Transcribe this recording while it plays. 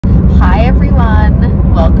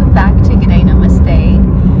everyone, welcome back to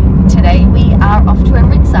Gdaynamaste. Today we are off to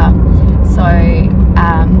Amritsar. So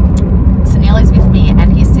Sunil is with me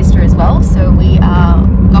and his sister as well. So we are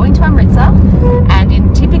going to Amritsar, and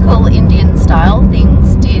in typical Indian style,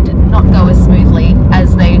 things did not go as smoothly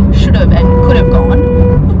as they should have and could have gone.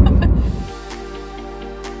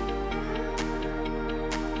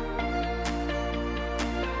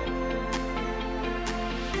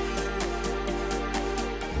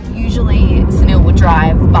 Usually Sunil would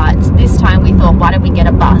drive, but this time we thought, why don't we get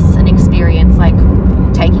a bus and experience like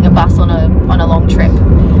taking a bus on a long trip.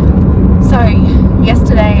 So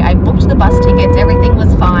yesterday I booked the bus tickets, everything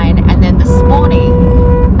was fine, and then this morning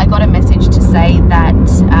I got a message to say that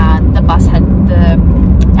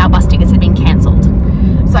our bus tickets had been cancelled.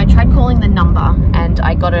 So I tried calling the number and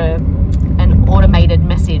I got an automated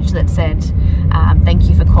message that said, thank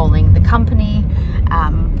you for calling the company.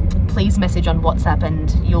 Please message on WhatsApp and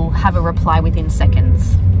you'll have a reply within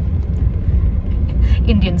seconds.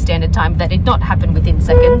 Indian Standard Time. That did not happen within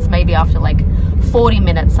seconds. Maybe after like 40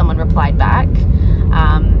 minutes someone replied back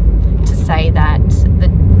to say that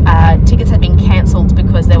the tickets had been cancelled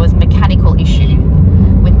because there was a mechanical issue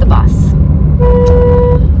with the bus.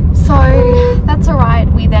 So that's alright.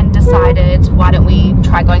 We then decided, why don't we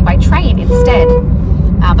try going by train instead?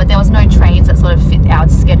 But there was no trains that sort of fit our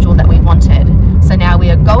schedule that we wanted. So now we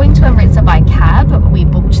are going to Amritsar by cab. We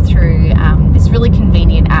booked through this really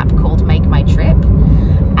convenient app called Make My Trip,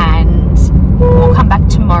 and we'll come back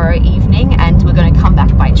tomorrow evening and we're going to come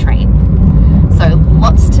back by train. So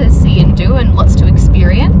lots to see and do and lots to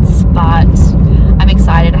experience, but I'm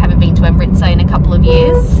excited. I haven't been to Amritsar in a couple of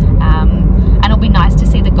years, and it'll be nice to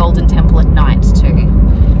see the Golden Temple at night too.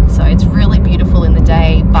 So it's really beautiful in the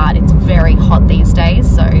day, but it's very hot these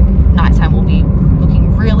days, so nighttime will be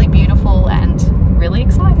looking really beautiful and really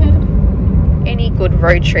excited. Any good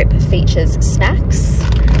road trip features snacks,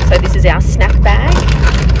 so this is our snack bag.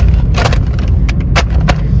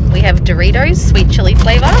 We have Doritos, sweet chili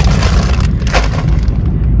flavour,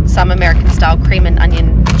 some American style cream and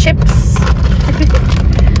onion chips,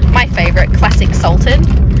 my favourite, classic salted.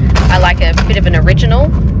 I like a bit of an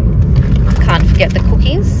original. Can't forget the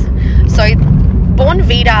cookies. So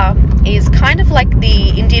Bournvita is kind of like the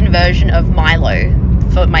Indian version of Milo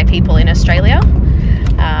for my people in Australia,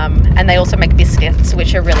 and they also make biscuits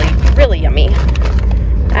which are really yummy.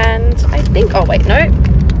 And I think, oh wait, no,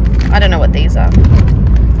 I don't know what these are.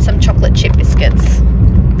 Some chocolate chip biscuits.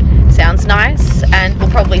 Sounds nice, and we'll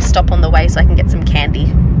probably stop on the way so I can get some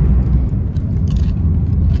candy.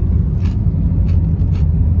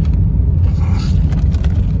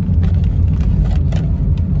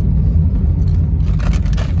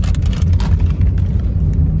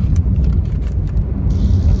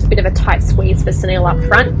 Bit of a tight squeeze for Sunil up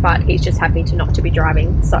front, but he's just happy not to be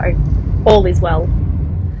driving, so all is well.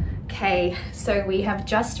 Okay, so we have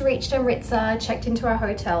just reached Amritsar, checked into our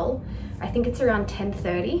hotel. I think it's around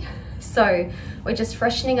 10:30. So we're just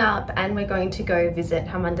freshening up and we're going to go visit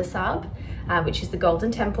Harmandir Sahib, which is the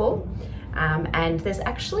Golden Temple. And there's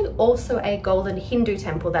actually also a Golden Hindu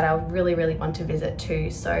temple that I really want to visit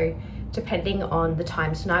too. So depending on the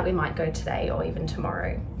time tonight, we might go today or even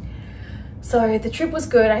tomorrow. So the trip was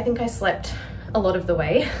good. I think I slept a lot of the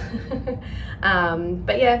way.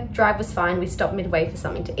 But yeah, drive was fine. We stopped midway for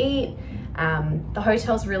something to eat. The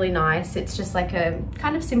hotel's really nice. It's just like a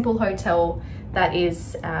kind of simple hotel that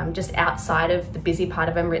is just outside of the busy part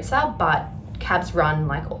of Amritsar, but cabs run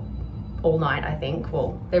like all night, I think.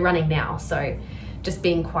 Well, they're running now, so just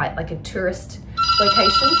being quite like a tourist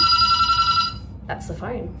location. That's the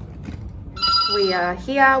phone. We are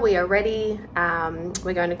here, we are ready.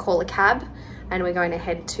 We're going to call a cab and we're going to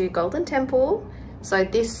head to Golden Temple. So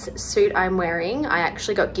this suit I'm wearing, I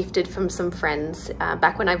actually got gifted from some friends.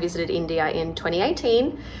 Back when I visited India in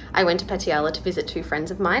 2018, I went to Patiala to visit two friends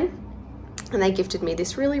of mine, and they gifted me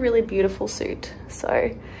this really beautiful suit. So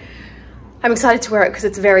I'm excited to wear it because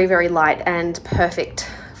it's very light and perfect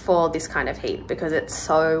for this kind of heat because it's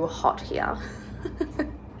so hot here.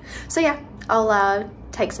 So yeah, I'll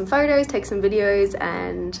take some photos, take some videos,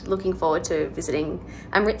 and looking forward to visiting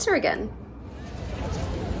Amritsar again.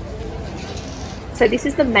 So this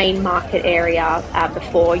is the main market area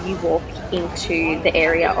before you walk into the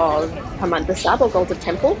area of Harmandir Sahib or Golden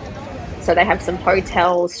Temple. So they have some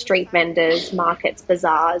hotels, street vendors, markets,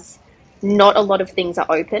 bazaars. Not a lot of things are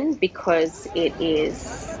open because it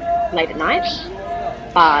is late at night,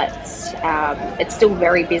 but it's still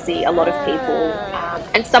very busy, a lot of people,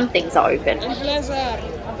 and some things are open. Influencer,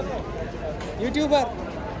 YouTuber.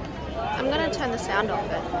 I'm gonna turn the sound off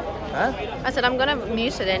it. Huh? I said I'm gonna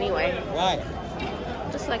mute it anyway. Why?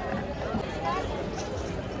 Just like that.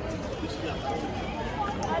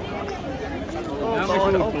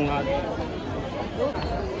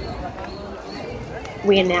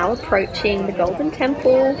 We are now approaching the Golden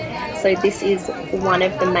Temple. So this is one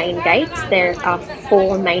of the main gates. There are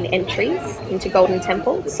 4 main entries into Golden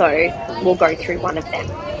Temple, so we'll go through one of them.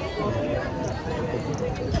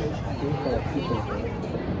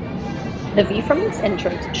 The view from this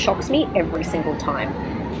entrance shocks me every single time,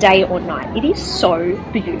 day or night. It is so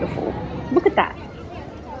beautiful. Look at that.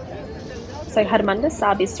 So Harmandir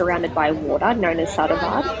Sahib is surrounded by water known as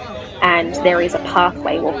Sarovar, and there is a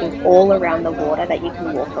pathway walking all around the water that you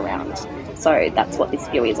can walk around. So that's what this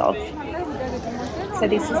view is of. So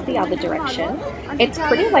this is the other direction. It's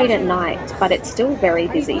pretty late at night, but it's still very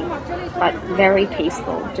busy, but very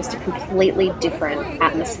peaceful. Just a completely different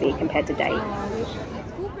atmosphere compared to day.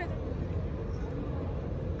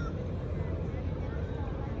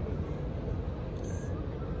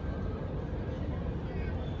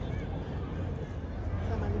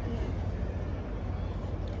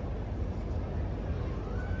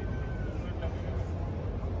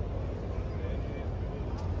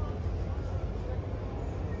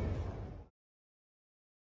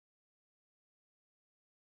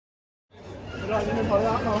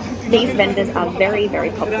 These vendors are very,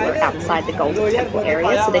 very popular outside the Golden Temple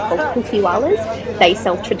area, so they're called kulfiwalas. They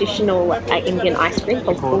sell traditional Indian ice cream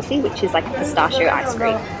called kulfi, which is like a pistachio ice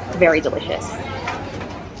cream. Very delicious.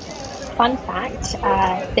 Fun fact,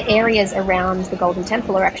 the areas around the Golden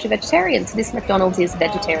Temple are actually vegetarian, so this McDonald's is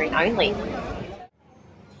vegetarian only.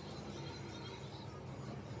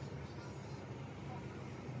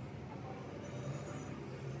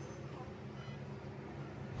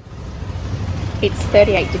 It's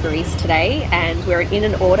 38 degrees today and we're in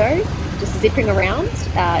an auto just zipping around.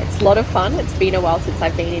 It's a lot of fun. It's been a while since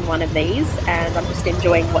I've been in one of these and I'm just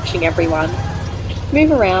enjoying watching everyone move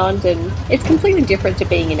around, and it's completely different to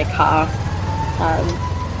being in a car.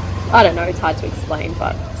 I don't know, it's hard to explain,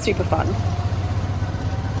 but super fun.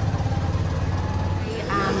 We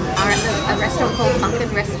are at a restaurant called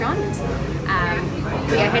Bucket Restaurant.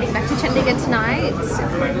 We are heading back to Chandigarh tonight.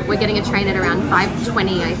 We're getting a train at around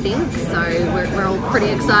 5:20, I think, so we're all pretty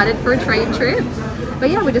excited for a train trip. But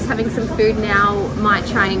yeah, we're just having some food now. Might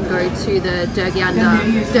try and go to the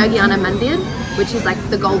gdaynamaste, which is like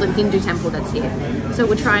the golden Hindu temple that's here. So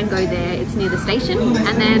we'll try and go there. It's near the station,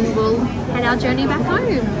 and then we'll head our journey back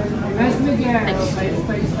home.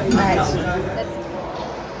 Thanks.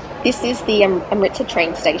 This is the Amritsar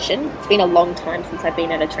train station. It's been a long time since I've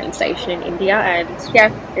been at a train station in India, and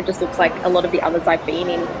yeah, it just looks like a lot of the others I've been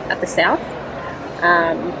in at the south.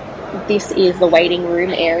 This is the waiting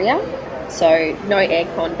room area, so no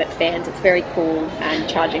aircon but fans. It's very cool, and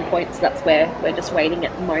charging points, that's where we're just waiting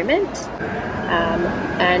at the moment.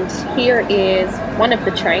 And here is one of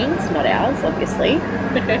the trains, not ours obviously.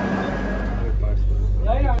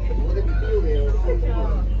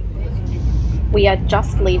 We are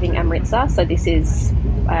just leaving Amritsar, so this is,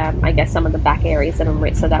 I guess, some of the back areas of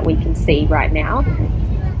Amritsar that we can see right now.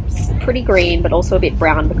 It's pretty green, but also a bit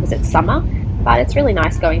brown because it's summer, but it's really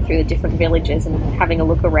nice going through the different villages and having a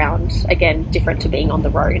look around. Again, different to being on the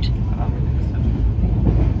road.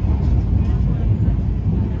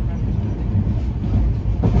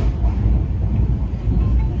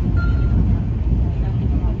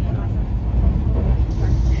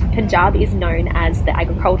 Punjab is known as the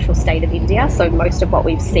agricultural state of India, so most of what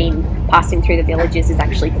we've seen passing through the villages is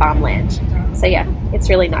actually farmland. So yeah, it's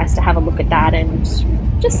really nice to have a look at that and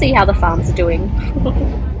just see how the farms are doing.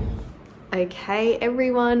 Okay,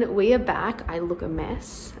 everyone, we are back. I look a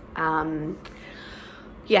mess.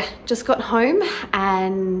 Yeah, just got home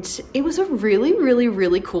and it was a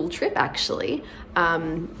really cool trip actually.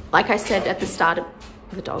 Like I said at the start of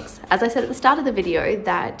the dogs. As I said at the start of the video,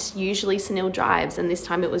 that usually Sunil drives, and this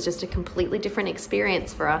time it was just a completely different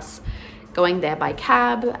experience for us, going there by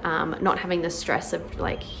cab, not having the stress of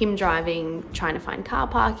like him driving, trying to find car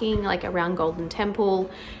parking like around Golden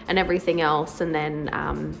Temple and everything else. And then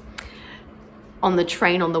on the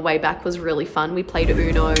train on the way back was really fun. We played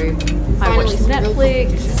Uno, I watched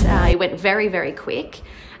Netflix. It went very quick,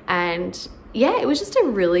 and yeah, it was just a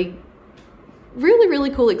really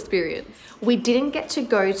cool experience. We didn't get to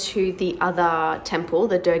go to the other temple,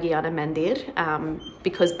 the gdaynamaste,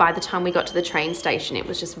 because by the time we got to the train station, it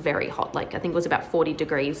was just very hot. Like I think it was about 40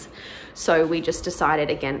 degrees. So we just decided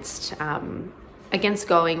against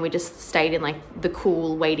going. We just stayed in like the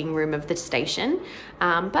cool waiting room of the station.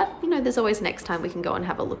 But you know, there's always next time we can go and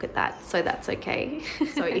have a look at that. So that's okay.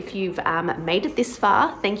 So if you've made it this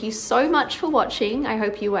far, thank you so much for watching. I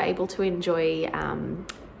hope you were able to enjoy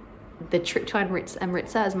the trip to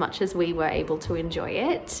Amritsar as much as we were able to enjoy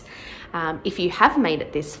it. If you have made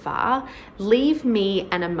it this far, leave me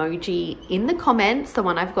an emoji in the comments, the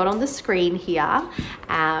one I've got on the screen here.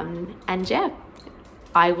 And yeah,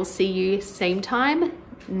 I will see you same time,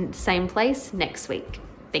 same place next week.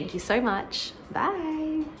 Thank you so much.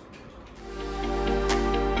 Bye.